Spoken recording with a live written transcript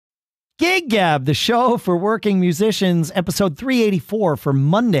Gig Gab, the show for working musicians, episode 384 for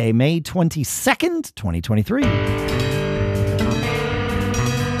Monday, May 22nd, 2023.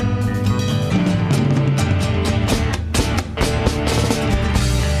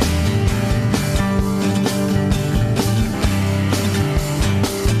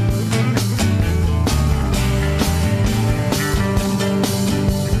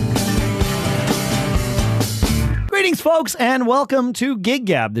 Folks, and welcome to Gig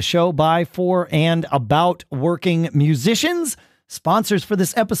Gab, the show by, for, and about working musicians. Sponsors for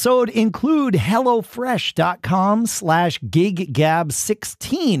this episode include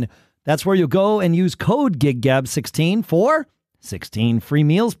HelloFresh.com/GigGab16. That's where you'll go and use code GigGab16 for 16 free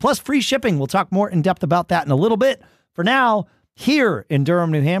meals plus free shipping. We'll talk more in depth about that in a little bit. For now, here in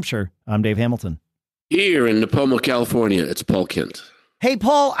Durham, New Hampshire, I'm Dave Hamilton. Here in Napomo, California, it's Paul Kent. Hey,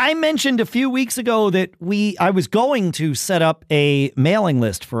 Paul, I mentioned a few weeks ago that I was going to set up a mailing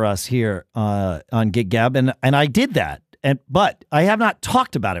list for us here on Gig Gab, and I did that. But I have not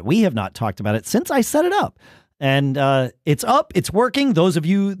talked about it. We have not talked about it since I set it up. And it's up. It's working. Those of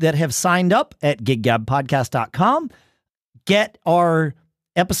you that have signed up at giggabpodcast.com get our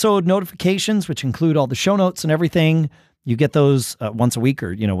episode notifications, which include all the show notes and everything. You get those once a week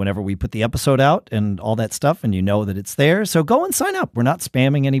or, whenever we put the episode out and all that stuff, and you know that it's there. So go and sign up. We're not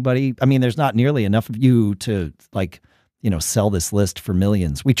spamming anybody. I mean, there's not nearly enough of you to sell this list for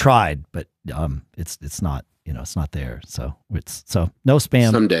millions. We tried, but it's not, it's not there. So no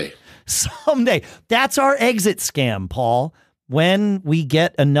spam. Someday. That's our exit scam, Paul. When we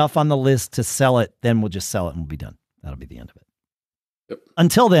get enough on the list to sell it, then we'll just sell it and we'll be done. That'll be the end of it. Yep.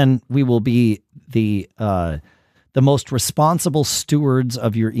 Until then, we will be the most responsible stewards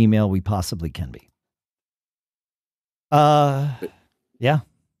of your email we possibly can be. Yeah.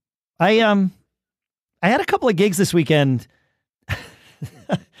 I had a couple of gigs this weekend.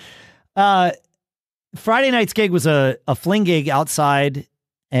 Friday night's gig was a fling gig outside,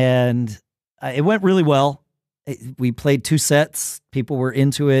 and it went really well. We played 2 sets. People were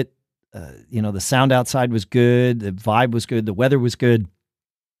into it. The sound outside was good. The vibe was good. The weather was good.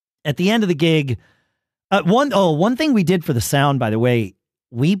 At the end of the gig, one thing we did for the sound, by the way,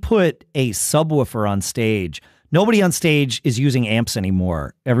 we put a subwoofer on stage. Nobody on stage is using amps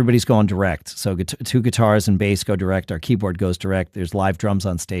anymore. Everybody's going direct. So 2 guitars and bass go direct. Our keyboard goes direct. There's live drums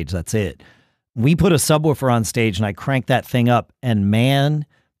on stage. That's it. We put a subwoofer on stage and I cranked that thing up, and man,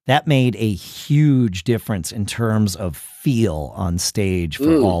 that made a huge difference in terms of feel on stage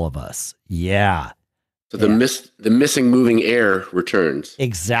for all of us. Yeah. So the missing moving air returns.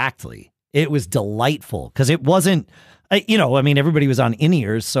 Exactly. It was delightful because it wasn't, everybody was on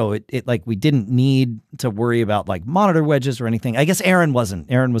in-ears, so it we didn't need to worry about like monitor wedges or anything. I guess Aaron wasn't.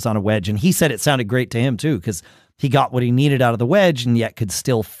 Aaron was on a wedge, and he said it sounded great to him too because he got what he needed out of the wedge and yet could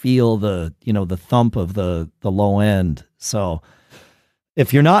still feel the thump of the low end. So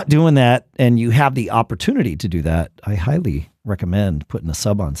if you're not doing that and you have the opportunity to do that, I highly recommend putting a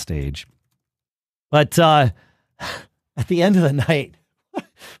sub on stage. But at the end of the night,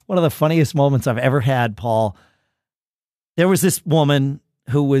 one of the funniest moments I've ever had, Paul, there was this woman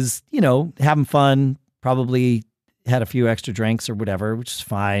who was, having fun, probably had a few extra drinks or whatever, which is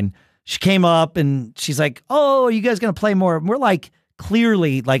fine. She came up and she's like, "Oh, are you guys going to play more?" And we're like,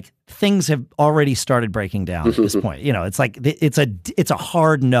 clearly, like things have already started breaking down at this point. It's like, it's a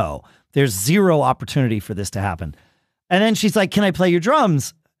hard no. There's zero opportunity for this to happen. And then she's like, "Can I play your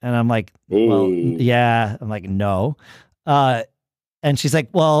drums?" And I'm like, "Well, yeah." I'm like, "No." And she's like,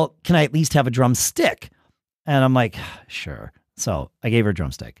 "Well, can I at least have a drumstick?" And I'm like, "Sure." So I gave her a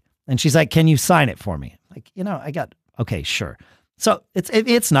drumstick. And she's like, "Can you sign it for me?" Like, okay, sure. So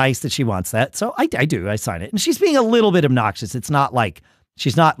it's nice that she wants that. So I do. I sign it. And she's being a little bit obnoxious. It's not like,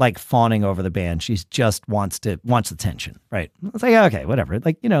 she's not like fawning over the band. She's just wants attention, right? I was like, okay, whatever.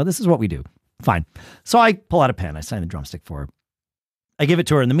 Like, this is what we do. Fine. So I pull out a pen. I sign the drumstick for her. I give it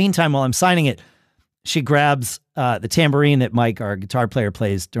to her. In the meantime, while I'm signing it, she grabs the tambourine that Mike, our guitar player,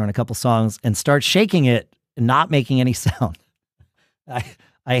 plays during a couple songs and starts shaking it, not making any sound. I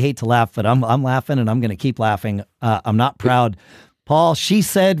hate to laugh, but I'm laughing and I'm going to keep laughing. I'm not proud. Paul, she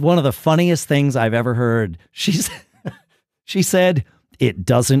said one of the funniest things I've ever heard. She said, "It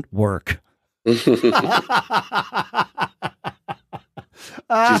doesn't work."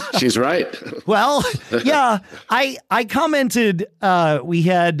 She's right. Well, yeah, I commented, we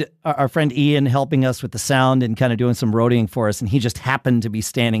had our friend Ian helping us with the sound and kind of doing some roadieing for us. And he just happened to be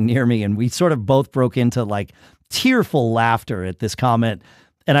standing near me. And we sort of both broke into like tearful laughter at this comment.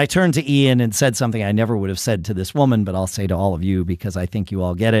 And I turned to Ian and said something I never would have said to this woman, but I'll say to all of you because I think you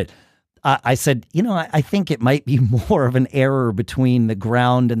all get it. I said, I think it might be more of an error between the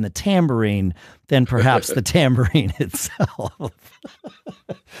ground and the tambourine than perhaps the tambourine itself.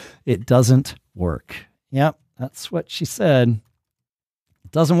 It doesn't work. Yep, that's what she said.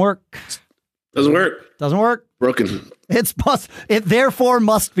 It doesn't work. Doesn't work. Doesn't work. Broken. It therefore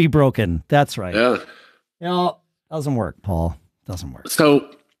must be broken. That's right. Yeah. Doesn't work, Paul. Doesn't work.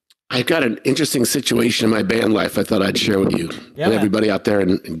 So I've got an interesting situation in my band life I thought I'd share with you and everybody out there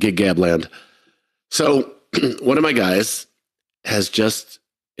in Gig Gab land. So one of my guys has just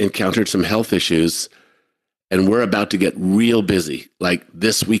encountered some health issues, and we're about to get real busy. Like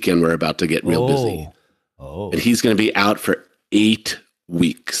this weekend, we're about to get real busy. And he's going to be out for 8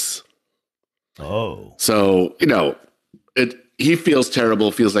 weeks. So, he feels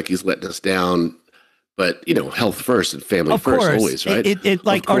terrible, feels like he's letting us down. But, health first and family first always, right?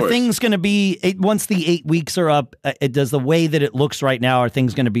 Are things going to be, once the 8 weeks are up, does the way that it looks right now, are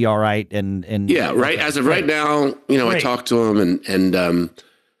things going to be all right? And yeah, right. As of right now, I talked to him and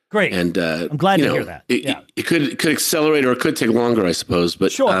great. And I'm glad to hear that. It could accelerate or it could take longer, I suppose.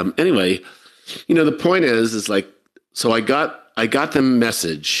 But anyway, the point is like, so I got the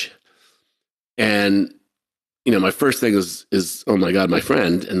message, and my first thing is, oh my God, my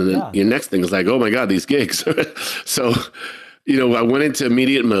friend. And then your next thing is like, oh my God, these gigs. So, I went into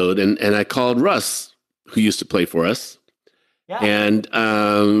immediate mode and I called Russ, who used to play for us. Yeah.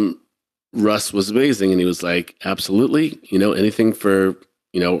 And Russ was amazing. And he was like, absolutely, anything for,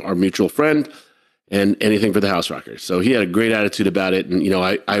 our mutual friend and anything for the House Rockers. So he had a great attitude about it. And,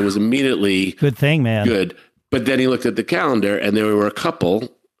 I was immediately good thing, man. Good. But then he looked at the calendar and there were a couple,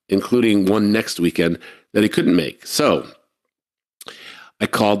 including one next weekend, that he couldn't make. So I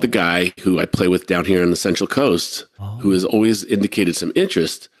called the guy who I play with down here on the Central Coast, who has always indicated some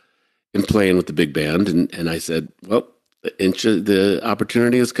interest in playing with the big band. And I said, well, the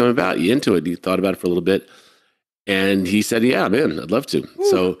opportunity has come about. You into it? You thought about it for a little bit. And he said, yeah, I'm in. I'd love to. Ooh.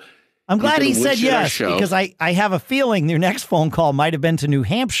 So I'm glad he said yes, because I have a feeling your next phone call might have been to New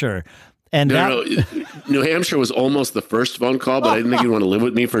Hampshire. And no, New Hampshire was almost the first phone call, but I didn't think you'd want to live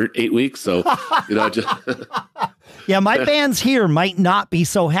with me for 8 weeks. So, just yeah, my bands here might not be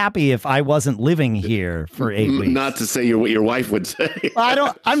so happy if I wasn't living here for 8 weeks. Not to say what your wife would say.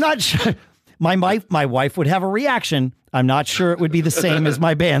 I'm not sure. My wife would have a reaction. I'm not sure it would be the same as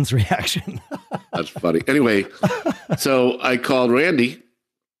my band's reaction. That's funny. Anyway, so I called Randy,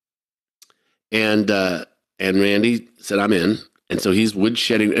 and Randy said, I'm in. And so he's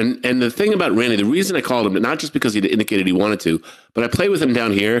woodshedding. And the thing about Randy, the reason I called him, not just because he indicated he wanted to, but I play with him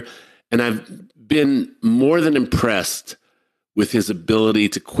down here, and I've been more than impressed with his ability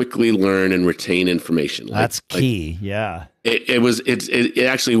to quickly learn and retain information. That's key. Yeah. It's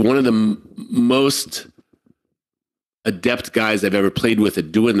actually one of the most adept guys I've ever played with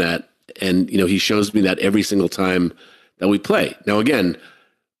at doing that. And, he shows me that every single time that we play. Now, again,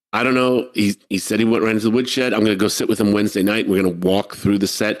 I don't know. He said he went right into the woodshed. I'm going to go sit with him Wednesday night. We're going to walk through the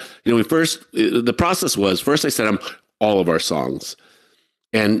set. The process was, first I sent him all of our songs.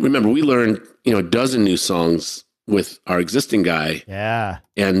 And remember, we learned, a dozen new songs with our existing guy. Yeah.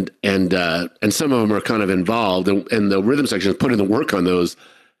 And some of them are kind of involved, and the rhythm section is putting the work on those.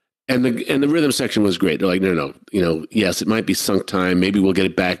 And the rhythm section was great. They're like, no, yes, it might be sunk time. Maybe we'll get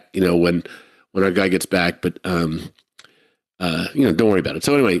it back, when our guy gets back, but, don't worry about it.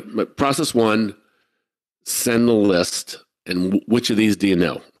 So anyway, process 1, send the list, and which of these do you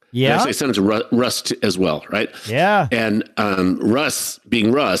know? Yeah. Actually, I sent it to Russ as well, right? Yeah. And Russ,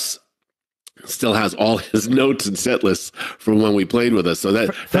 being Russ, still has all his notes and set lists from when we played with us. So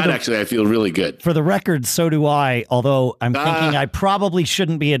actually, I feel really good. For the record, so do I, although I'm thinking I probably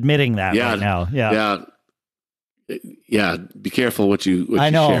shouldn't be admitting that right now. Yeah. Yeah, be careful what you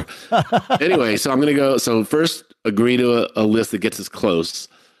know. Share. Anyway, so I'm going to go. So first, agree to a list that gets us close.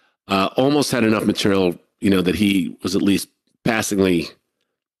 Almost had enough material, that he was at least passingly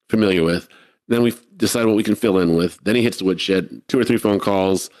familiar with. Then we decide what we can fill in with. Then he hits the woodshed, 2 or 3 phone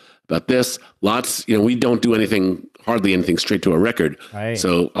calls about this. Lots, we don't do hardly anything straight to a record. Right.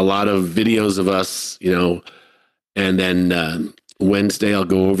 So a lot of videos of us, and then Wednesday I'll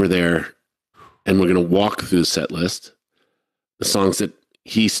go over there, and we're going to walk through the set list, the songs that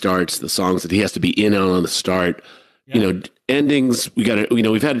he starts, the songs that he has to be in on the start, endings.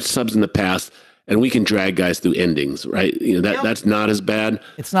 We've had subs in the past, and we can drag guys through endings, right? That's not as bad.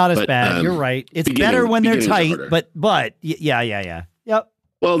 It's not as bad. You're right. It's better when they're tight, but yeah. Yep.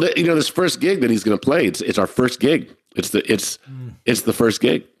 Well, this first gig that he's going to play, it's our first gig. It's the first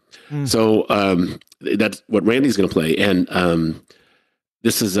gig. So that's what Randy's going to play. And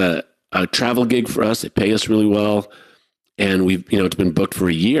this is a travel gig for us. They pay us really well. and we've, it's been booked for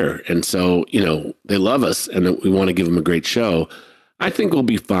a year. And so, they love us and we want to give them a great show. I think we'll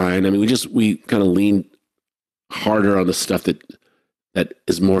be fine. I mean, we kind of lean harder on the stuff that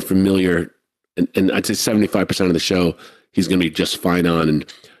is more familiar. And I'd say 75% of the show, he's going to be just fine on. And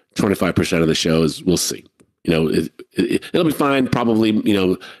 25% of the show is, we'll see. It'll be fine. Probably,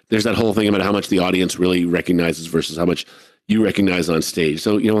 there's that whole thing about how much the audience really recognizes versus how much you recognize on stage.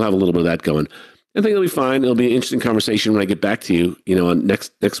 So, we'll have a little bit of that going. I think it'll be fine. It'll be an interesting conversation when I get back to you, on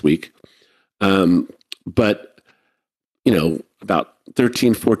next week. But, about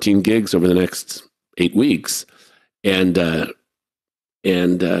 13, 14 gigs over the next 8 weeks. And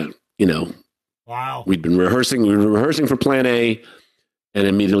wow. We were rehearsing for plan A and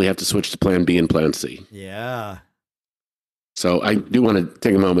immediately have to switch to plan B and plan C. Yeah. So I do want to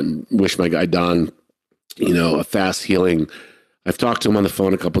take a moment and wish my guy Don, a fast healing. I've talked to him on the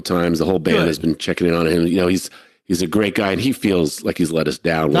phone a couple of times. The whole band has been checking in on him. He's a great guy, and he feels like he's let us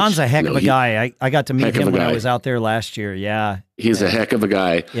down. Don's a heck of a guy. I got to meet him when I was out there last year. Yeah. He's a heck of a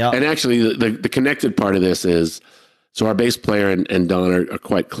guy. Yep. And actually, the connected part of this is, so our bass player and Don are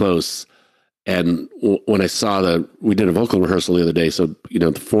quite close. And when I saw we did a vocal rehearsal the other day. So,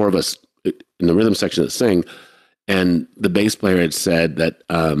 the four of us in the rhythm section that sing, and the bass player had said that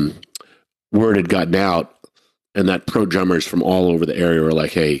word had gotten out and that pro drummers from all over the area were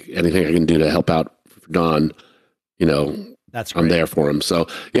like, hey, anything I can do to help out for Don, that's great. I'm there for him. So,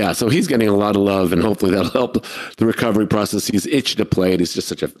 yeah, so he's getting a lot of love, and hopefully that'll help the recovery process. He's itched to play, and he's just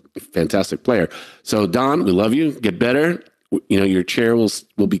such a fantastic player. So, Don, we love you. Get better. Your chair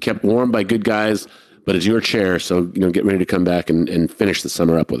will be kept warm by good guys, but it's your chair. So, get ready to come back and finish the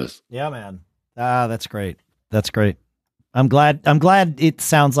summer up with us. Yeah, man. That's great. That's great. I'm glad it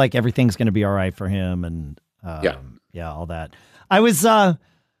sounds like everything's going to be all right for him. And all that.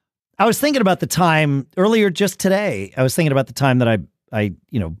 I was thinking about the time earlier, just today. I was thinking about the time that I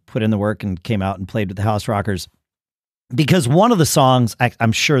put in the work and came out and played with the House Rockers, because one of the songs,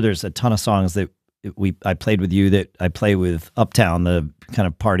 I'm sure there's a ton of songs that I played with you that I play with Uptown, the kind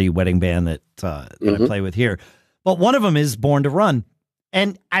of party wedding band that I play with here. But one of them is Born to Run.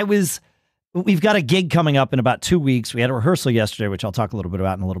 And we've got a gig coming up in about 2 weeks. We had a rehearsal yesterday, which I'll talk a little bit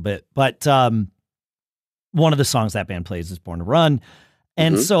about in a little bit. But one of the songs that band plays is Born to Run.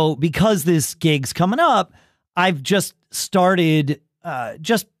 And so because this gig's coming up, I've just started,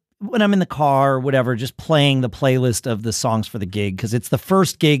 just when I'm in the car or whatever, just playing the playlist of the songs for the gig, because it's the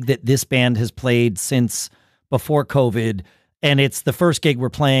first gig that this band has played since before COVID. And it's the first gig we're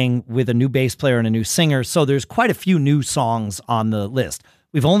playing with a new bass player and a new singer. So there's quite a few new songs on the list.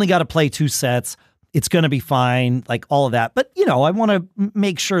 We've only got to play 2 sets. It's going to be fine, like all of that. But, I want to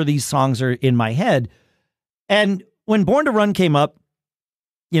make sure these songs are in my head. And when Born to Run came up,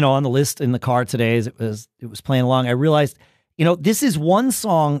 on the list in the car today, as it was playing along, I realized, this is one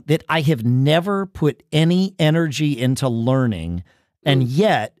song that I have never put any energy into learning. And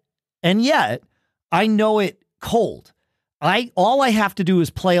yet I know it cold. All I have to do is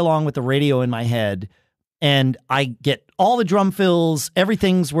play along with the radio in my head, and I get all the drum fills,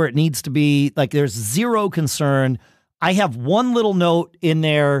 everything's where it needs to be. Like, there's zero concern. I have one little note in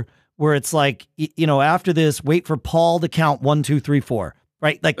there where it's like, after this, wait for Paul to count 1, 2, 3, 4.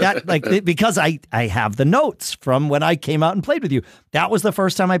 Right? Like that, because I have the notes from when I came out and played with you. That was the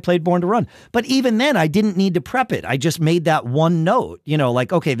first time I played Born to Run. But even then, I didn't need to prep it. I just made that one note,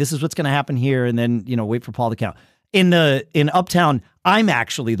 like, okay, this is what's going to happen here. And then, wait for Paul to count. In Uptown, I'm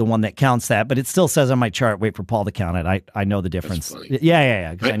actually the one that counts that, but it still says on my chart, wait for Paul to count it. I know the difference.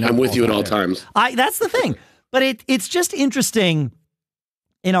 Yeah. I'm with you at all times. That's the thing. But it's just interesting.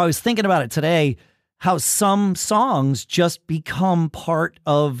 I was thinking about it today, how some songs just become part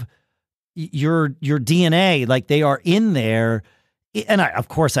of your DNA, like they are in there. And of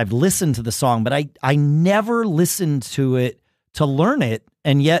course I've listened to the song, but I never listened to it to learn it.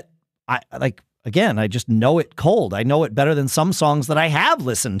 And yet I just know it cold. I know it better than some songs that I have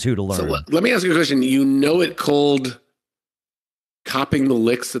listened to learn. So let me ask you a question. You know it cold, copying the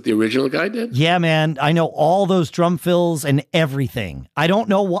licks that the original guy did? Yeah, man. I know all those drum fills and everything. I don't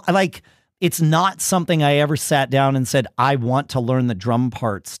know what, it's not something I ever sat down and said, I want to learn the drum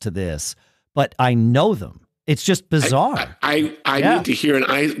parts to this, but I know them. It's just bizarre. I need to hear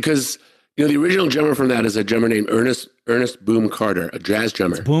because the original drummer from that is a drummer named Ernest Boom Carter, a jazz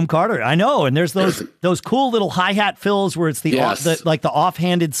drummer. It's Boom Carter, I know. And there's those cool little hi-hat fills where it's the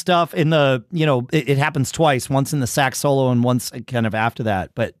offhanded stuff in the, it happens twice, once in the sax solo and once kind of after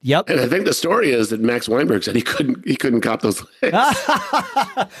that. But yep. And I think the story is that Max Weinberg said he couldn't cop those licks.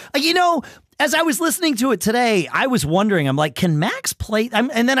 as I was listening to it today, I was wondering, I'm like, can Max play?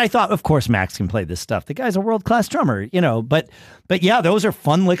 And then I thought, of course, Max can play this stuff. The guy's a world-class drummer, but yeah, those are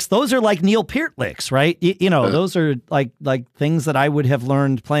fun licks. Those are like Neil Peart licks, right? Those are like things that I would have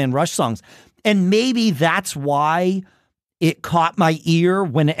learned playing Rush songs. And maybe that's why it caught my ear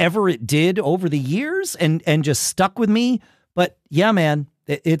whenever it did over the years and just stuck with me. But yeah, man,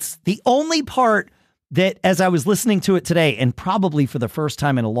 it's the only part that as I was listening to it today, and probably for the first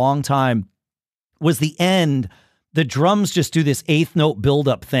time in a long time, was the end. The drums just do this eighth note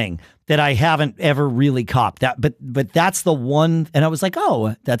buildup thing that I haven't ever really copped. But that's the one, and I was like,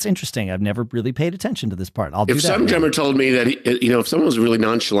 oh, that's interesting. I've never really paid attention to this part. I'll do that. If some drummer told me that, if someone was really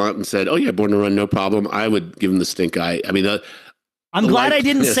nonchalant and said, "Oh yeah, Born to Run, no problem," I would give him the stink eye. I mean, I'm glad I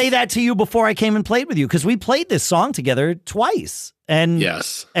didn't say that to you before I came and played with you, because we played this song together twice, and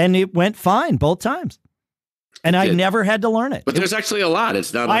yes, and it went fine both times. And I never had to learn it. But there's actually a lot.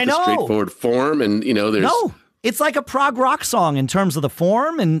 It's not like a straightforward form. And, there's... No, it's like a prog rock song in terms of the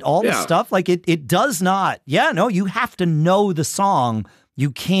form and all this stuff. Like it does not. Yeah, no, you have to know the song.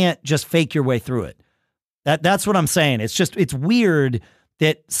 You can't just fake your way through it. That's what I'm saying. It's weird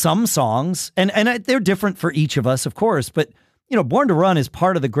that some songs, and they're different for each of us, of course. But, Born to Run is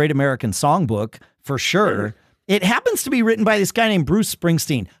part of the Great American Songbook for sure. Mm-hmm. It happens to be written by this guy named Bruce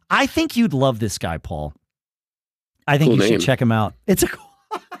Springsteen. I think you'd love this guy, Paul. I think you should check him out. It's a cool.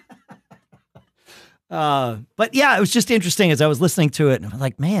 But yeah, it was just interesting as I was listening to it. And I was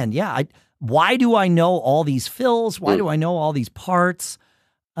like, man, yeah, why do I know all these fills? Why do I know all these parts?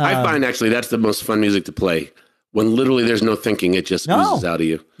 I find actually that's the most fun music to play. When literally there's no thinking, it just oozes out of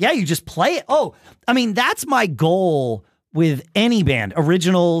you. Yeah, you just play it. Oh, I mean, that's my goal with any band,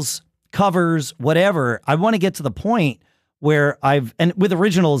 originals, covers, whatever. I want to get to the point where and with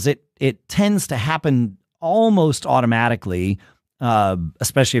originals, it tends to happen almost automatically,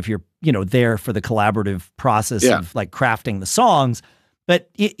 especially if you're, there for the collaborative process of like crafting the songs. But,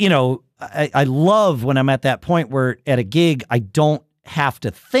 I love when I'm at that point where at a gig, I don't have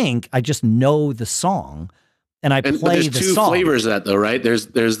to think. I just know the song and I play the song. There's two flavors of that though, right? There's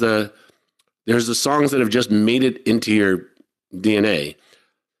the songs that have just made it into your DNA.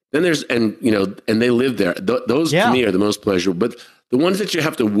 Then there's, and they live there. Those to me are the most pleasurable, but the ones that you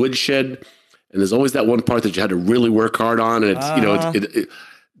have to woodshed, and there's always that one part that you had to really work hard on. And it's,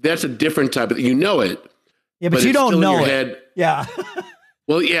 that's a different type of, it. Yeah, but you don't know it. Head. Yeah.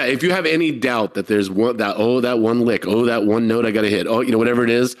 Well, yeah. If you have any doubt that there's that one lick, that one note I got to hit, whatever it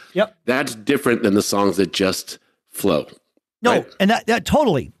is. Yep. That's different than the songs that just flow. No. Right? And that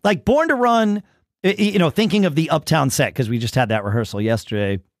totally, like Born to Run, thinking of the Uptown set, cause we just had that rehearsal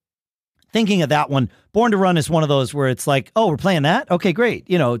yesterday. Thinking of that one, Born to Run is one of those where it's like, oh, we're playing that? Okay, great.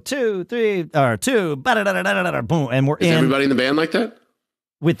 2, 3, or 2, boom, and we're in. Is everybody in the band like that?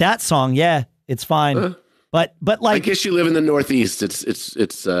 With that song, yeah, it's fine. But like, I guess you live in the Northeast.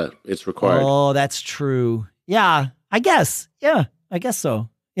 It's required. Oh, that's true. Yeah, I guess. Yeah, I guess so.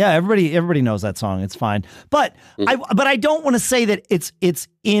 Yeah, everybody knows that song. It's fine. But I don't want to say that it's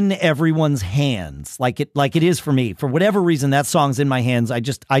in everyone's hands like it is for me. For whatever reason, that song's in my hands. I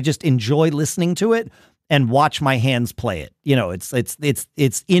just enjoy listening to it and watch my hands play it.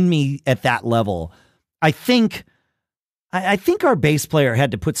 It's in me at that level. I think our bass player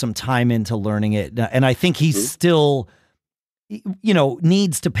had to put some time into learning it, and I think he's still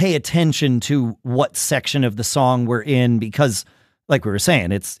needs to pay attention to what section of the song we're in, because like we were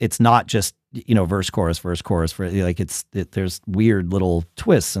saying, it's not just, verse, chorus, for like there's weird little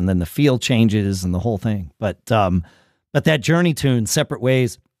twists, and then the feel changes and the whole thing. But that Journey tune, Separate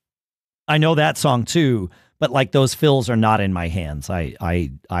Ways, I know that song too, but like those fills are not in my hands. I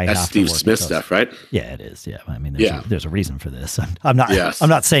that's have Steve to work Smith with stuff, right? Yeah, it is. Yeah. I mean, there's a reason for this. I'm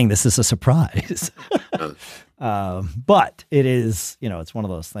not saying this is a surprise, but it is, it's one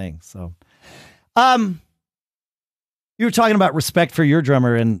of those things. So, you were talking about respect for your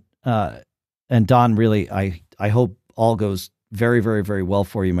drummer, and Don, really, I hope all goes very, very, very well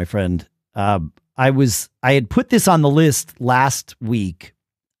for you, my friend. I had put this on the list last week,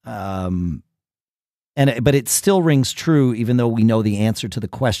 but it still rings true, even though we know the answer to the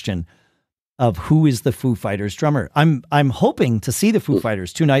question of who is the Foo Fighters drummer. I'm hoping to see the Foo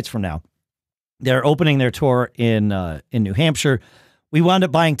Fighters 2 nights from now. They're opening their tour in New Hampshire. We wound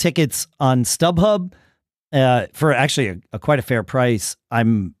up buying tickets on StubHub. For actually a quite a fair price.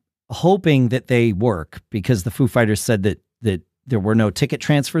 I'm hoping that they work, because the Foo Fighters said that there were no ticket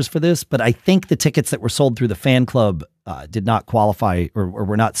transfers for this, but I think the tickets that were sold through the fan club did not qualify or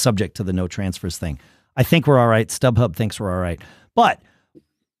were not subject to the no transfers thing. I think we're all right. StubHub thinks we're all right. But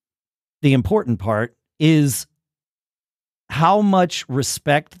the important part is how much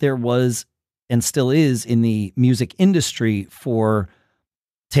respect there was and still is in the music industry for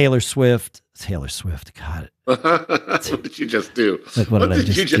Taylor Swift, God. What did you just do? Like, what did I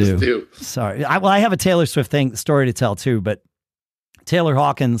just do? Sorry. I have a Taylor Swift story to tell too, but Taylor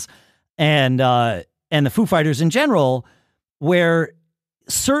Hawkins and the Foo Fighters in general, where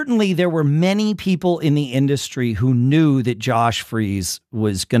certainly there were many people in the industry who knew that Josh Freese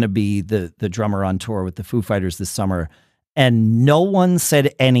was going to be the drummer on tour with the Foo Fighters this summer, and no one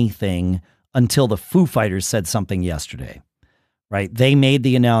said anything until the Foo Fighters said something yesterday. Right. They made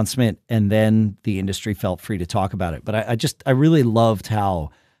the announcement and then the industry felt free to talk about it. But I really loved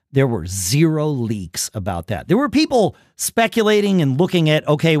how there were zero leaks about that. There were people speculating and looking at,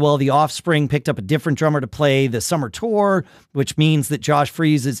 okay, well, the Offspring picked up a different drummer to play the summer tour, which means that Josh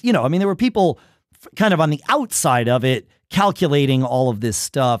Freese is, there were people kind of on the outside of it calculating all of this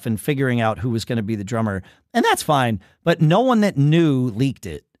stuff and figuring out who was going to be the drummer. And that's fine. But no one that knew leaked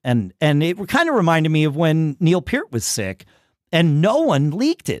it. And it kind of reminded me of when Neil Peart was sick. And no one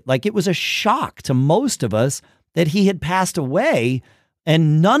leaked it. Like, it was a shock to most of us that he had passed away,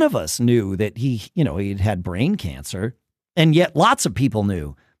 and none of us knew that he'd had brain cancer. And yet lots of people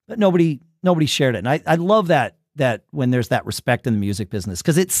knew, but nobody shared it. And I love that when there's that respect in the music business,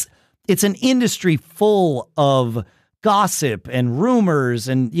 because it's an industry full of gossip and rumors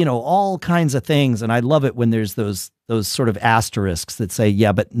and, all kinds of things. And I love it when there's those sort of asterisks that say,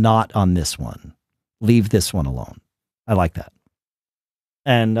 yeah, but not on this one. Leave this one alone. I like that.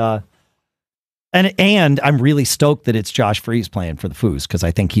 And I'm really stoked that it's Josh Freese playing for the Foos, because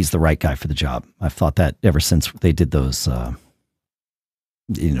I think he's the right guy for the job. I've thought that ever since they did those,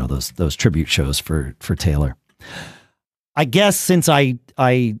 those tribute shows for Taylor. I guess since I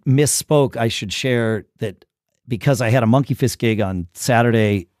misspoke, I should share that because I had a Monkey Fist gig on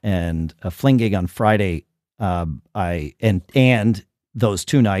Saturday and a Fling gig on Friday, and those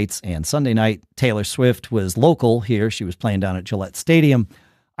two nights and Sunday night, Taylor Swift was local here. She was playing down at Gillette Stadium.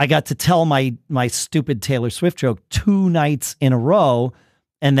 I got to tell my stupid Taylor Swift joke 2 nights in a row.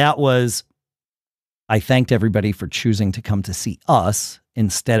 And that was, I thanked everybody for choosing to come to see us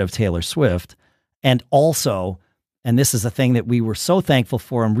instead of Taylor Swift. And also, and this is a thing that we were so thankful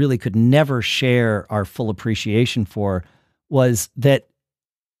for and really could never share our full appreciation for, was that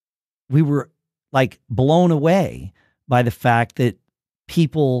we were like blown away by the fact that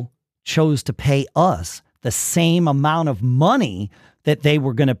people chose to pay us the same amount of money that they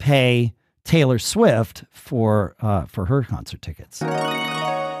were going to pay Taylor Swift for her concert tickets.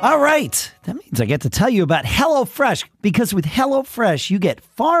 All right. That means I get to tell you about HelloFresh, because with HelloFresh, you get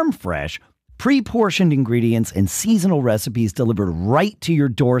farm fresh, pre-portioned ingredients and seasonal recipes delivered right to your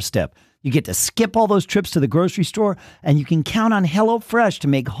doorstep. You get to skip all those trips to the grocery store, and you can count on HelloFresh to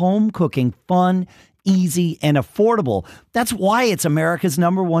make home cooking fun, easy, and affordable. That's why it's America's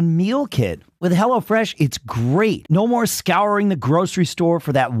 #1 meal kit. With HelloFresh, it's great. No more scouring the grocery store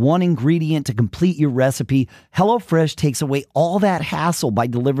for that one ingredient to complete your recipe. HelloFresh takes away all that hassle by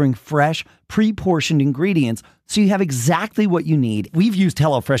delivering fresh, pre-portioned ingredients so you have exactly what you need. We've used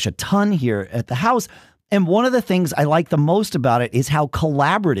HelloFresh a ton here at the house. And one of the things I like the most about it is how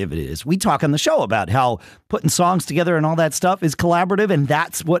collaborative it is. We talk on the show about how putting songs together and all that stuff is collaborative, and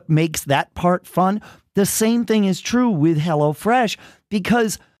that's what makes that part fun. The same thing is true with HelloFresh,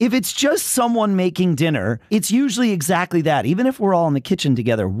 because if it's just someone making dinner, it's usually exactly that. Even if we're all in the kitchen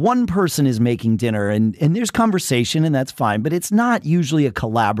together, one person is making dinner and there's conversation, and that's fine, but it's not usually a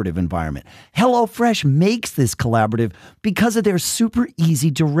collaborative environment. HelloFresh makes this collaborative because of their super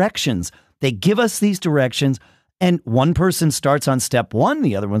easy directions. They give us these directions, and one person starts on step 1.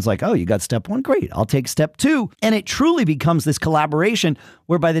 The other one's like, oh, you got step 1? Great. I'll take step 2. And it truly becomes this collaboration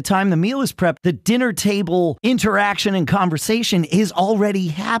where by the time the meal is prepped, the dinner table interaction and conversation is already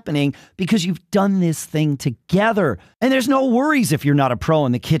happening because you've done this thing together. And there's no worries if you're not a pro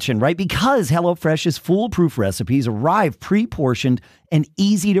in the kitchen, right? Because HelloFresh's foolproof recipes arrive pre-portioned and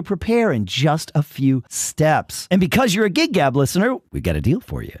easy to prepare in just a few steps. And because you're a Gig Gab listener, we got a deal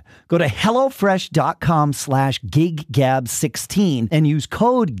for you. Go to HelloFresh.com/GigGab16 and use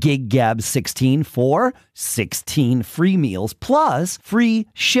code GigGab16 for 16 free meals plus free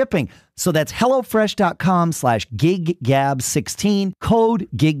shipping. So that's HelloFresh.com/GigGab16, code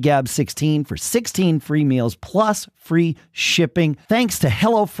GigGab16 for 16 free meals plus free shipping. Thanks to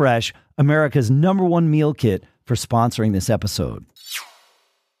HelloFresh, America's #1 meal kit, for sponsoring this episode.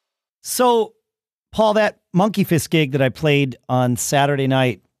 So, Paul, that Monkey Fist gig that I played on Saturday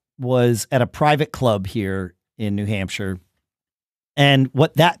night was at a private club here in New Hampshire. And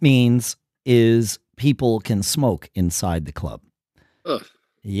what that means is people can smoke inside the club. Ugh.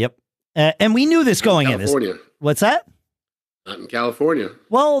 Yep. And we knew this going in. What's that? Not in California.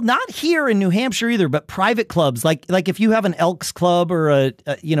 Well, not here in New Hampshire either, but private clubs, like if you have an Elks Club or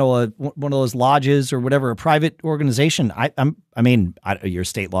one of those lodges or whatever, a private organization. Your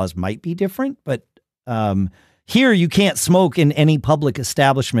state laws might be different, but here you can't smoke in any public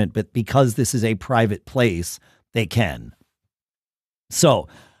establishment, but because this is a private place, they can. So,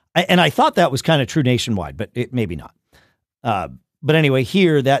 I thought that was kind of true nationwide, but it maybe not. But anyway,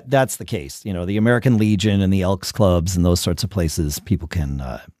 here that's the case. You know, the American Legion and the Elks Clubs and those sorts of places, people can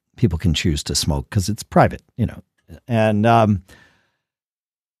choose to smoke because it's private. You know, and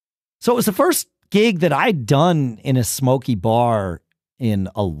so it was the first gig that I'd done in a smoky bar in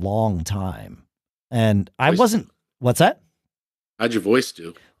a long time, and I wasn't. What's that? How'd your voice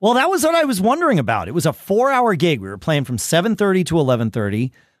do? Well, that was what I was wondering about. It was a 4-hour gig. We were playing from 7:30 to 11:30.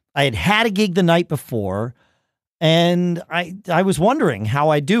 I had a gig the night before. And I was wondering how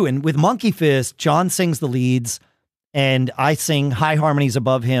I do. And with Monkey Fist, John sings the leads and I sing high harmonies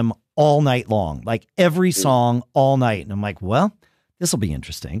above him all night long, like every song all night. And I'm like, well, this will be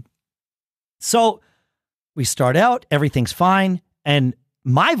interesting. So we start out, everything's fine. And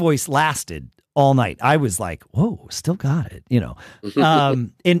my voice lasted all night. I was like, whoa, still got it, you know.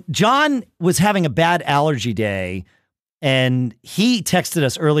 And John was having a bad allergy day. And he texted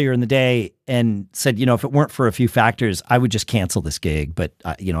us earlier in the day and said, you know, if it weren't for a few factors, I would just cancel this gig. But,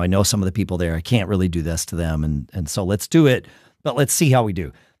 you know, I know some of the people there. I can't really do this to them. And so let's do it. But let's see how we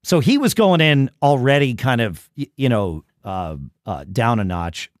do. So he was going in already kind of, down a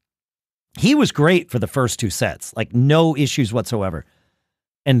notch. He was great for the first 2 sets, like no issues whatsoever.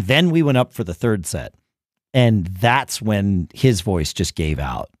 And then we went up for the 3rd set. And that's when his voice just gave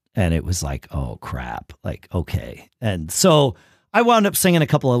out. And it was like, oh, crap. Like, okay. And so I wound up singing a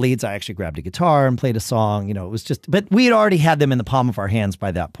couple of leads. I actually grabbed a guitar and played a song. You know, it was just, but we had already had them in the palm of our hands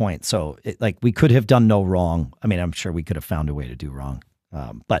by that point. So we could have done no wrong. I mean, I'm sure we could have found a way to do wrong.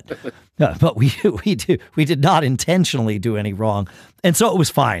 But we did not intentionally do any wrong. And so it was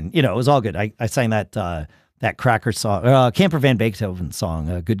fine. You know, it was all good. I sang that Cracker song, Camper Van Beethoven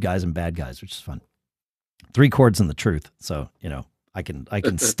song, Good Guys and Bad Guys, which is fun. 3 chords and the truth. So, you know, I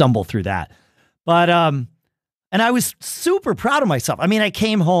can stumble through that. But, and I was super proud of myself. I mean, I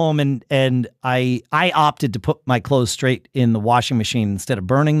came home and I opted to put my clothes straight in the washing machine instead of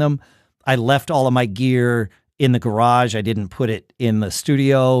burning them. I left all of my gear in the garage. I didn't put it in the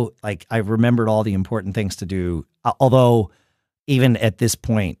studio. Like, I remembered all the important things to do. Although even at this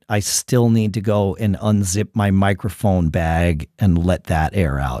point, I still need to go and unzip my microphone bag and let that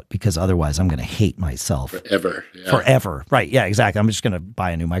air out, because otherwise I'm going to hate myself forever. Yeah. Forever. Right. Yeah, exactly. I'm just going to buy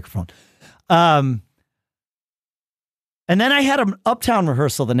a new microphone. And then I had an Uptown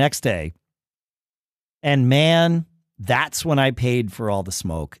rehearsal the next day, and man, that's when I paid for all the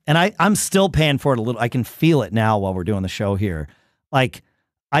smoke. And I'm still paying for it a little. I can feel it now while we're doing the show here. Like,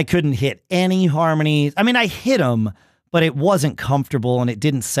 I couldn't hit any harmonies. I mean, I hit them, but it wasn't comfortable and it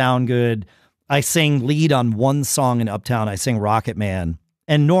didn't sound good. I sang lead on one song in Uptown. I sang Rocket Man.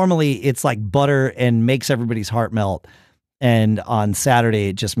 And normally it's like butter and makes everybody's heart melt. And on Saturday,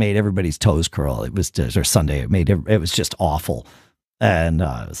 it just made everybody's toes curl. It was just, or Sunday, it was just awful. And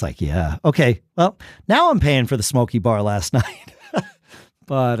I was like, yeah, okay. Well, now I'm paying for the smoky bar last night.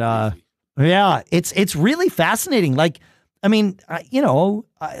 But yeah, it's really fascinating. Like, I mean,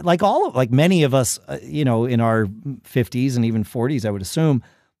 like many of us, in our 50s and even 40s, I would assume,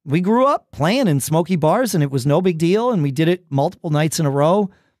 we grew up playing in smoky bars and it was no big deal. And we did it multiple nights in a row.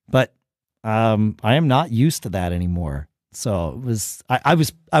 But I am not used to that anymore. So it was, I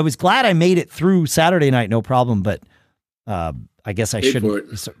was glad I made it through Saturday night, no problem. But I guess I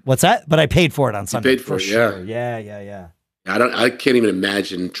shouldn't. What's that? But I paid for it on Sunday. You paid for it, sure. Yeah. I can't even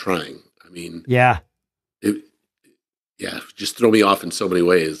imagine trying. I mean, yeah. Just throw me off in so many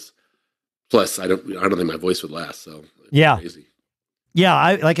ways. Plus, I don't think my voice would last. So yeah, crazy. Yeah.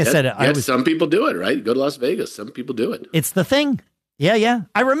 I said, some people do it, right? Go to Las Vegas. Some people do it. It's the thing. Yeah.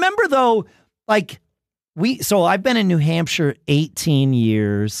 I remember though, so I've been in New Hampshire 18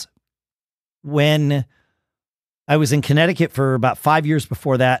 years. When I was in Connecticut for about 5 years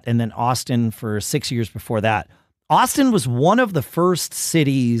before that, and then Austin for 6 years before that. Austin was one of the first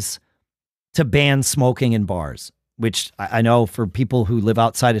cities to ban smoking in bars, which I know for people who live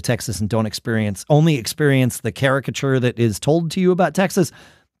outside of Texas and don't only experience the caricature that is told to you about Texas,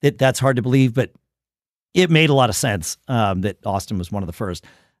 that's hard to believe, but it made a lot of sense that Austin was one of the first.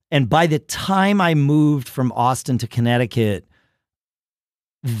 And by the time I moved from Austin to Connecticut,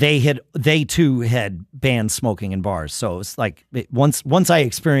 they too had banned smoking in bars. So it's like once I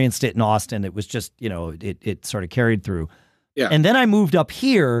experienced it in Austin, it was just, it sort of carried through. Yeah. And then I moved up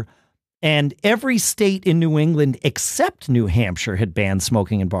here And every state in New England except New Hampshire had banned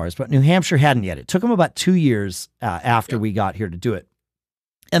smoking in bars, but New Hampshire hadn't yet. It took them about 2 years after we got here to do it.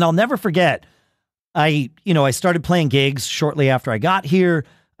 And I'll never forget, I started playing gigs shortly after I got here.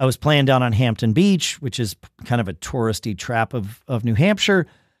 I was playing down on Hampton Beach, which is kind of a touristy trap of New Hampshire.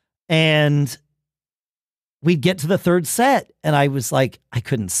 And we'd get to the third set and I was like, I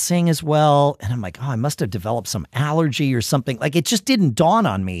couldn't sing as well. And I'm like, oh, I must have developed some allergy or something. Like, it just didn't dawn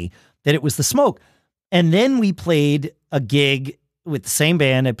on me that it was the smoke. And then we played a gig with the same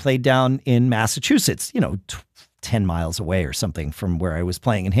band. I played down in Massachusetts, 10 miles away or something from where I was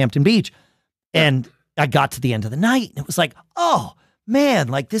playing in Hampton Beach. And I got to the end of the night and it was like, oh man,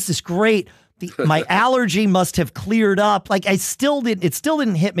 like, this is great. My allergy must have cleared up. Like, it still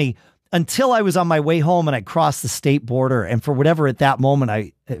didn't hit me until I was on my way home and I crossed the state border. And for whatever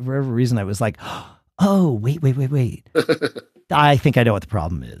reason, I was like, oh, wait. I think I know what the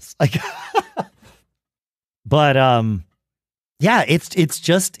problem is. Like, but, yeah,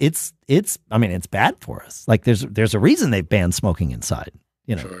 it's bad for us. Like, there's a reason they banned smoking inside,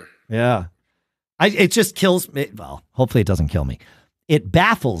 Sure. Yeah. It just kills me. Well, hopefully it doesn't kill me. It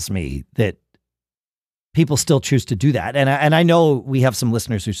baffles me that people still choose to do that. And I know we have some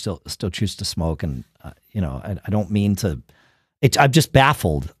listeners who still choose to smoke. And, I don't mean to, I'm just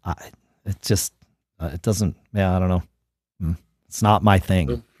baffled. It doesn't, I don't know. It's not my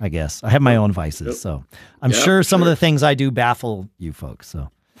thing, I guess. I have my own vices. So I'm sure some of the things I do baffle you folks. So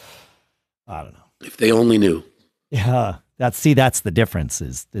I don't know. If they only knew. Yeah. That's the difference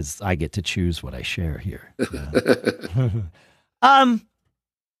is I get to choose what I share here. Yeah.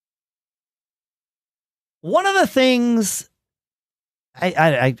 One of the things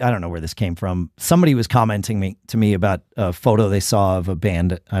I don't know where this came from. Somebody was commenting to me about a photo they saw of a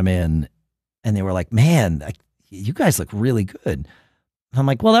band I'm in, and they were like, "Man, you guys look really good." And I'm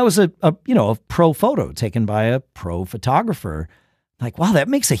like, "Well, that was a pro photo taken by a pro photographer." Like, wow, that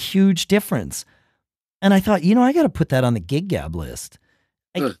makes a huge difference. And I thought, I got to put that on the gig gab list.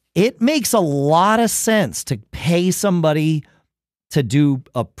 It makes a lot of sense to pay somebody to do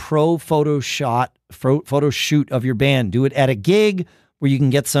a pro photo shoot of your band. Do it at a gig where you can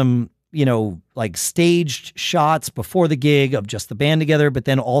get some, like staged shots before the gig of just the band together, but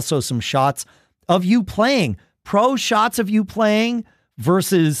then also some shots of you playing. Pro shots of you playing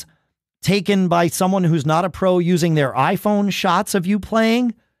versus taken by someone who's not a pro using their iPhone shots of you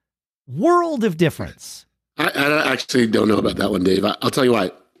playing. World of difference. I actually don't know about that one, Dave. I'll tell you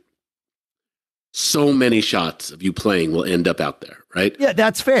why. So many shots of you playing will end up out there, right? Yeah,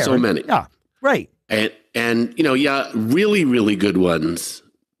 that's fair. So many. Yeah, right. And really, really good ones,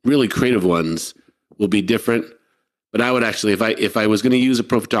 really creative ones will be different. But I would actually, if I was going to use a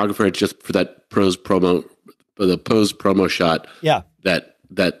pro photographer, it's just for that pose promo shot. Yeah. That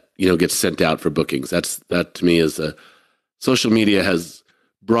gets sent out for bookings. That to me is social media has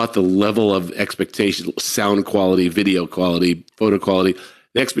brought the level of expectation, sound quality, video quality, photo quality.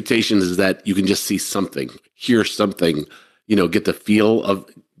 The expectation is that you can just see something, hear something, get the feel of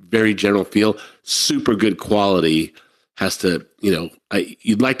very general feel. Super good quality has to,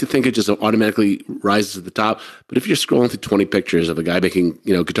 you'd like to think it just automatically rises to the top. But if you're scrolling through 20 pictures of a guy making,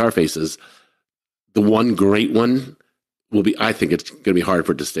 guitar faces, the one great one I think it's going to be hard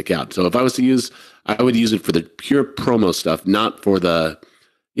for it to stick out. So if I was to use, I would use it for the pure promo stuff, not for the,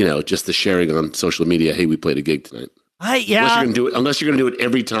 just the sharing on social media. Hey, we played a gig tonight. Unless you're going to do it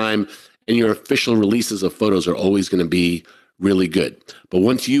every time, and your official releases of photos are always going to be really good. But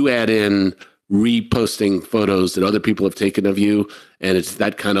once you add in reposting photos that other people have taken of you, and it's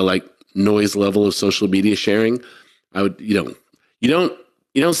that kind of like noise level of social media sharing, I would, you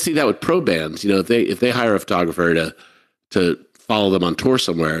don't see that with pro bands. If they hire a photographer to follow them on tour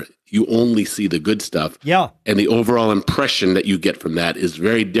somewhere, you only see the good stuff. Yeah. And the overall impression that you get from that is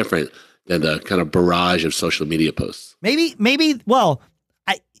very different than the kind of barrage of social media posts. Well,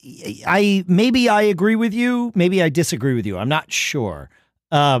 I agree with you. Maybe I disagree with you. I'm not sure.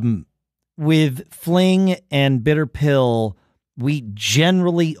 With Fling and Bitter Pill, we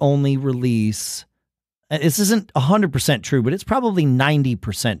generally only release, this isn't 100% true, but it's probably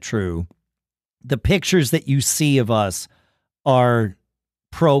 90% true. The pictures that you see of us are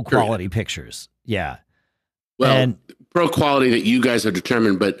pro quality pictures. Yeah. Well, pro quality that you guys have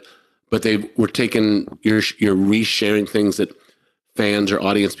determined, but they were taking, you're resharing things that fans or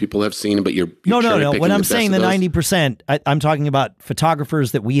audience people have seen, but you're no. When I'm saying the 90%, I'm talking about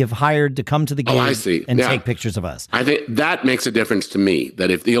photographers that we have hired to come to the gig and take pictures of us. I think that makes a difference to me,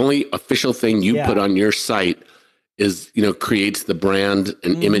 that if the only official thing you put on your site is, creates the brand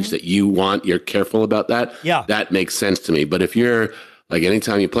and image that you want, you're careful about that. Yeah. That makes sense to me. But if you're Like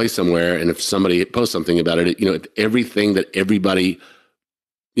anytime you play somewhere, and if somebody posts something about it, you know, everything that everybody,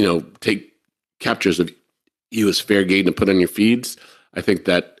 you know, captures of you is fair game to put on your feeds. I think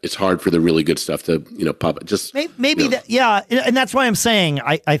that it's hard for the really good stuff to, you know, pop it. Just maybe you know. that, yeah, and that's why I'm saying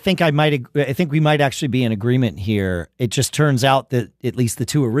I think we might actually be in agreement here. It just turns out that at least the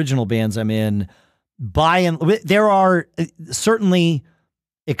two original bands I'm in, there are certainly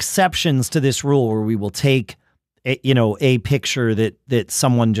exceptions to this rule where we will take a picture that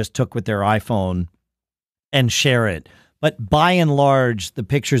someone just took with their iPhone and share it. But by and large, the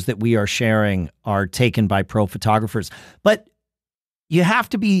pictures that we are sharing are taken by pro photographers. But you have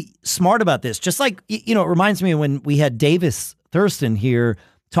to be smart about this. Just like, you know, it reminds me of when we had Davis Thurston here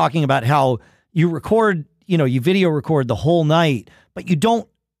talking about how you record, you know, you video record the whole night, but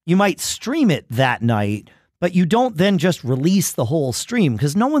you might stream it that night, but you don't then just release the whole stream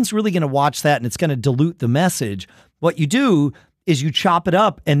because no one's really going to watch that and it's going to dilute the message. What you do is you chop it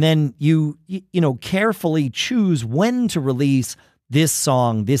up and then you carefully choose when to release this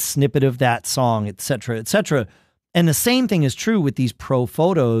song, this snippet of that song, et cetera, et cetera. And the same thing is true with these pro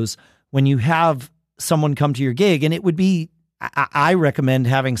photos when you have someone come to your gig. And it would be, I recommend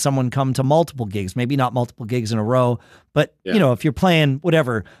having someone come to multiple gigs, maybe not multiple gigs in a row, but you know, if you're playing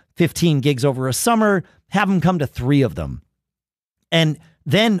whatever, 15 gigs over a summer, have them come to 3 of them and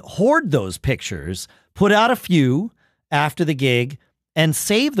then hoard those pictures, put out a few after the gig and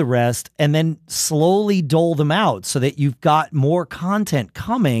save the rest and then slowly dole them out so that you've got more content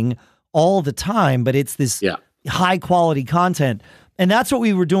coming all the time, but it's this high quality content. And that's what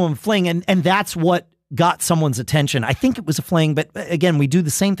we were doing with Fling. And that's what got someone's attention. I think it was a Fling, but again, we do the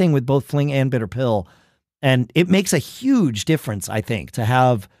same thing with both Fling and Bitter Pill. And it makes a huge difference, I think, to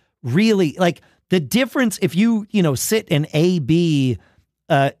have really like the difference if you sit in A/B,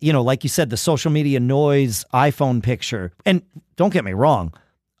 like you said, the social media noise iPhone picture. And don't get me wrong,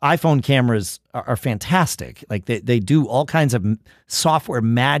 iPhone cameras are fantastic. Like they do all kinds of software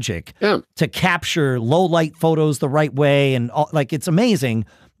magic to capture low light photos the right way. And it's amazing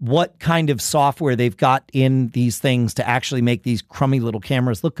what kind of software they've got in these things to actually make these crummy little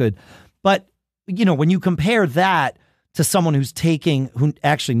cameras look good. But, when you compare that to someone who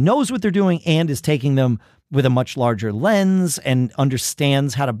actually knows what they're doing and is taking them with a much larger lens and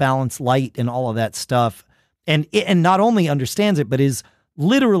understands how to balance light and all of that stuff. And not only understands it, but is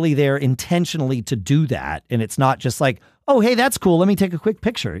literally there intentionally to do that. And it's not just like, oh, hey, that's cool, let me take a quick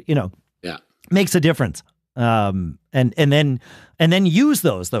picture, makes a difference. And then use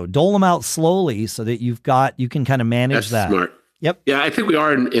those though, dole them out slowly so that you can kind of manage that. That's smart. Yep. Yeah. I think we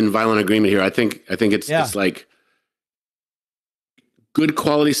are in violent agreement here. I think it's like good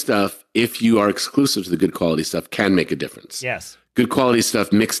quality stuff. If you are exclusive to the good quality stuff can make a difference. Yes. Good quality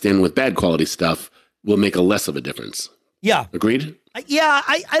stuff mixed in with bad quality stuff will make a less of a difference. Yeah. Agreed? Yeah.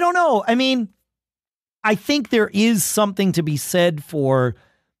 I don't know. I mean, I think there is something to be said for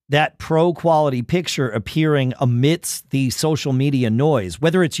that pro quality picture appearing amidst the social media noise,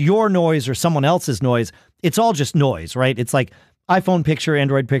 whether it's your noise or someone else's noise, it's all just noise, right? It's like iPhone picture,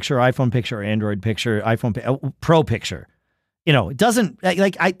 Android picture, iPhone picture, Android picture, pro picture. It doesn't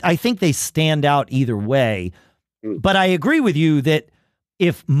I think they stand out either way, but I agree with you that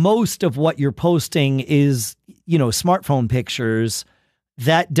if most of what you're posting is, smartphone pictures,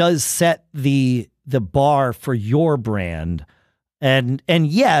 that does set the bar for your brand. And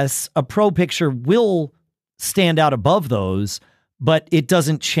yes, a pro picture will stand out above those, but it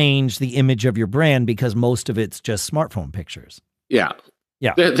doesn't change the image of your brand because most of it's just smartphone pictures. Yeah.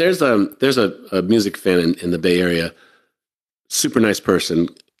 Yeah. There's a music fan in the Bay Area, super nice person,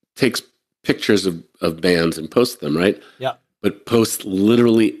 takes pictures of bands and posts them, right? Yeah. But posts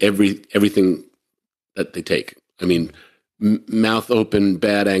literally everything that they take. I mean, mouth open,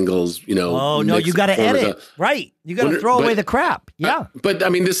 bad angles, Oh, no, you got to edit. Right. You got to throw away the crap. Yeah. But I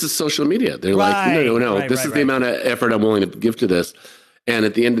mean, this is social media. They're like, no. Right, this is the amount of effort I'm willing to give to this. And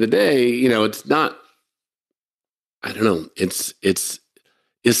at the end of the day, it's not, I don't know. Is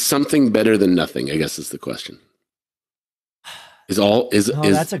something better than nothing? I guess is the question.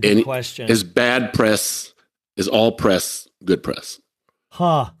 That's a good question. Is bad press, is all press good press?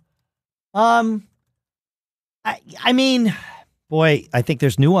 Huh. I mean, boy, I think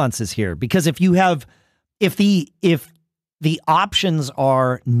there's nuances here because if the options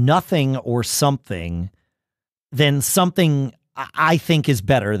are nothing or something, then something I think is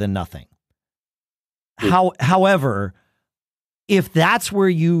better than nothing. However, if that's where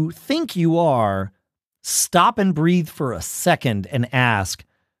you think you are, stop and breathe for a second and ask,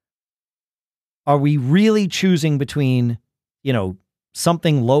 are we really choosing between,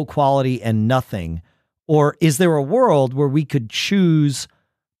 something low quality and nothing? Or is there a world where we could choose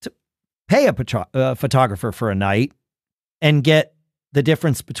to pay a photographer for a night and get the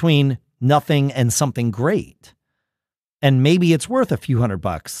difference between nothing and something great? And maybe it's worth a few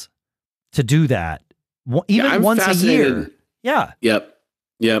 $100 to do that, even once a year. Yeah.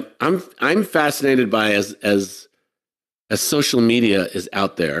 Yep. I'm fascinated by as social media is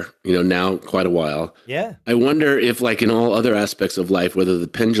out there, now quite a while. Yeah. I wonder if, like in all other aspects of life, whether the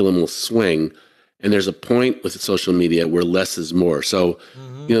pendulum will swing, and there's a point with social media where less is more. So,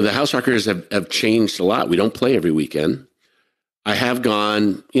 the House Rockers have changed a lot. We don't play every weekend. I have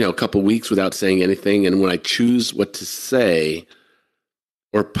gone, a couple weeks without saying anything. And when I choose what to say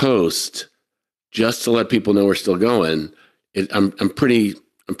or post, just to let people know we're still going, I'm pretty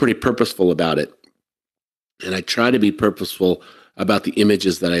purposeful about it. And I try to be purposeful about the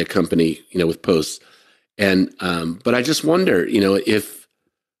images that I accompany, with posts. And, but I just wonder, if,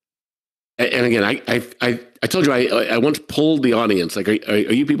 and again, I told you, I once polled the audience, like, are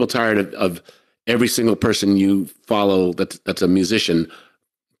you people tired of every single person you follow that's a musician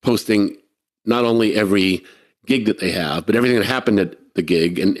posting not only every gig that they have, but everything that happened at the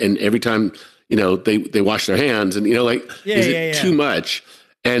gig, and every time, they wash their hands, and, is it too much?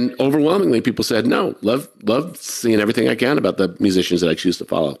 And overwhelmingly, people said, no, love seeing everything I can about the musicians that I choose to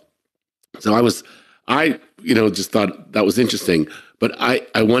follow. So I just thought that was interesting. But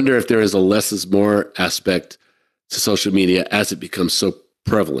I wonder if there is a less is more aspect to social media as it becomes so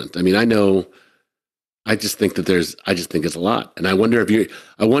prevalent. I mean, I just think it's a lot. And I wonder if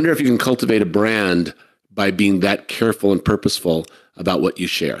you can cultivate a brand by being that careful and purposeful about what you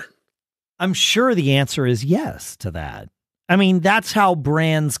share. I'm sure the answer is yes to that. I mean, that's how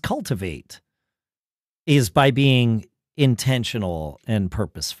brands cultivate, is by being intentional and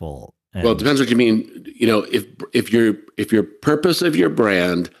purposeful. And well, it depends what you mean. If your purpose of your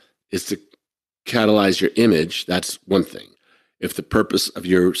brand is to catalyze your image, that's one thing. If the purpose of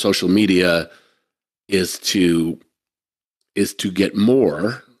your social media is to get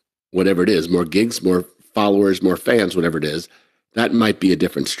more, whatever it is, more gigs, more followers, more fans, whatever it is, that might be a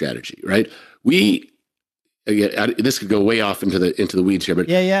different strategy, right? Again, this could go way off into the weeds here, but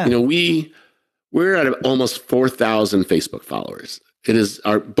we're at almost 4,000 Facebook followers.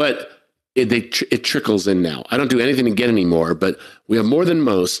 It trickles in now. I don't do anything to get any more, but we have more than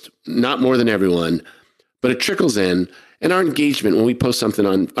most, not more than everyone, but it trickles in. And our engagement, when I post something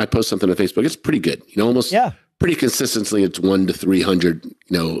on Facebook, it's pretty good. Almost pretty consistently, it's 1 to 300,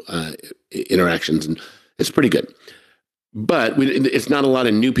 interactions, and it's pretty good. But it's not a lot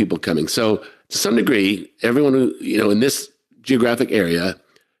of new people coming. So to some degree, everyone who, in this geographic area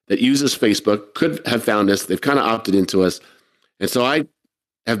that uses Facebook could have found us. They've kind of opted into us. And so I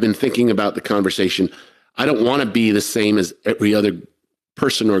have been thinking about the conversation. I don't want to be the same as every other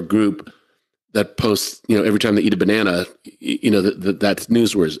person or group that posts, every time they eat a banana, that's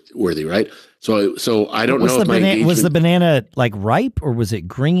newsworthy, right? So I don't know if my engagement... Was the banana like ripe or was it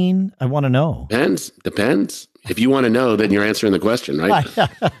green? I want to know. Depends. If you want to know, then you're answering the question, right?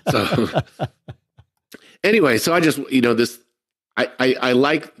 So anyway, so I just, I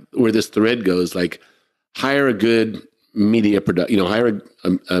like where this thread goes, like hire a good media production, hire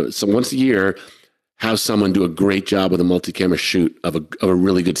once a year, have someone do a great job with a multi-camera shoot of a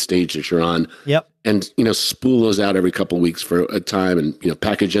really good stage that you're on. Yep. And, spool those out every couple of weeks for a time and,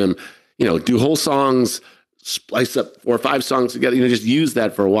 package them, do whole songs, splice up 4 or 5 songs together, just use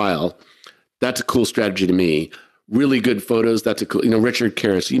that for a while. That's a cool strategy to me. Really good photos. That's a cool, Richard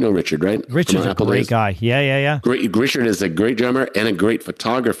Karras, Richard, right? Richard's a great guy. Yeah. Great. Richard is a great drummer and a great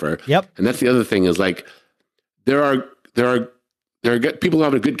photographer. Yep. And that's the other thing is like, there are people who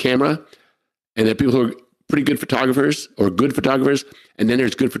have a good camera, and there are people who are pretty good photographers or good photographers. And then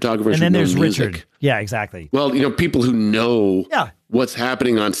there's good photographers. And then there's music. Richard. Yeah, exactly. Well, people who know what's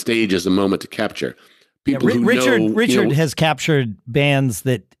happening on stage as a moment to capture. People who Richard has captured bands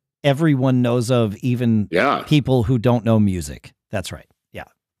that everyone knows of, even people who don't know music. That's right. Yeah.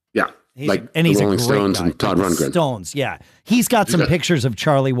 Yeah. He's the Rolling Stones guy. and Todd Rundgren. Stones, yeah. He's got some pictures of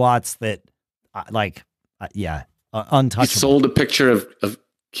Charlie Watts that, untouchable. He sold a picture of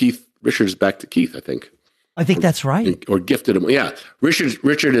Keith Richards back to Keith, I think. I think that's right. Or gifted him. Yeah.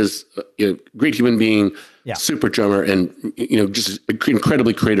 Richard is a great human being, super drummer, and, just an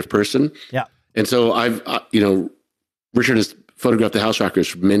incredibly creative person. Yeah. And so I've, Richard has photographed the House Rockers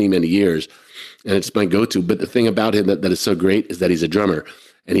for many, many years, and it's my go-to. But the thing about him that is so great is that he's a drummer,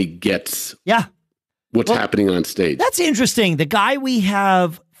 and he gets what's happening on stage. That's interesting. The guy we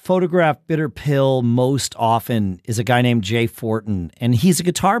have photographed Bitter Pill most often is a guy named Jay Fortin, and he's a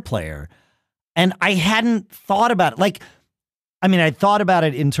guitar player. And I hadn't thought about it. Like, I mean, I thought about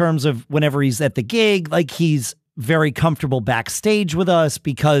it in terms of whenever he's at the gig, like he's very comfortable backstage with us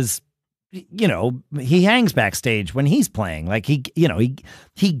because, you know, he hangs backstage when he's playing. Like he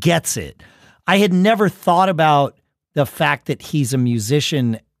gets it. I had never thought about the fact that he's a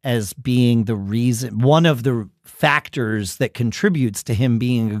musician as being the reason, one of the factors that contributes to him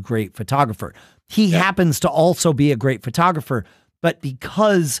being a great photographer. He happens to also be a great photographer, but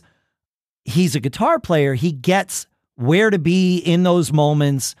because he's a guitar player, he gets where to be in those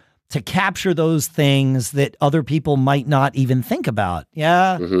moments to capture those things that other people might not even think about.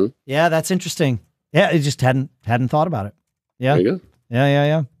 Yeah. Mm-hmm. Yeah. That's interesting. Yeah. I just hadn't thought about it. Yeah. There you go.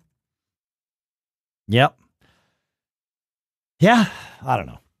 Yeah. Yep. Yeah. I don't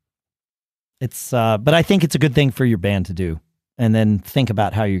know. It's, but I think it's a good thing for your band to do, and then think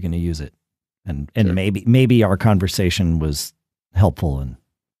about how you're going to use it. And sure. maybe our conversation was helpful and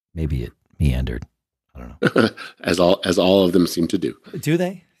maybe it meandered. I don't know. as all of them seem to do. Do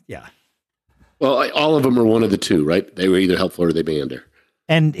they? Yeah. Well, all of them are one of the two, right? They were either helpful or they meander.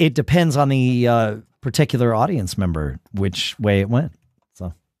 And it depends on the particular audience member, which way it went.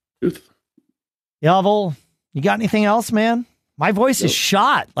 So, truth. Yavel, you got anything else, man? My voice is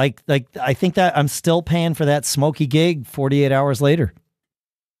shot. Like I think that I'm still paying for that smoky gig 48 hours later.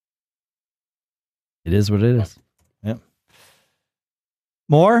 It is what it is. Yep.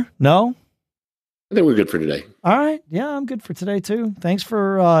 More? No? I think we're good for today. All right. Yeah, I'm good for today too. Thanks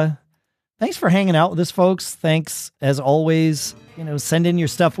for hanging out with us, folks. Thanks as always. You know, send in your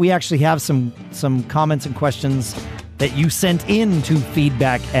stuff. We actually have some comments and questions that you sent in to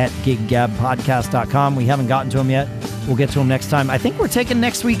feedback@giggabpodcast.com. We haven't gotten to them yet. We'll get to them next time. I think we're taking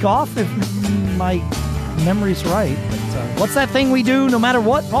next week off if my memory's right. But, what's that thing we do no matter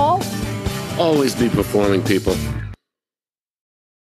what, Paul? Always be performing, people.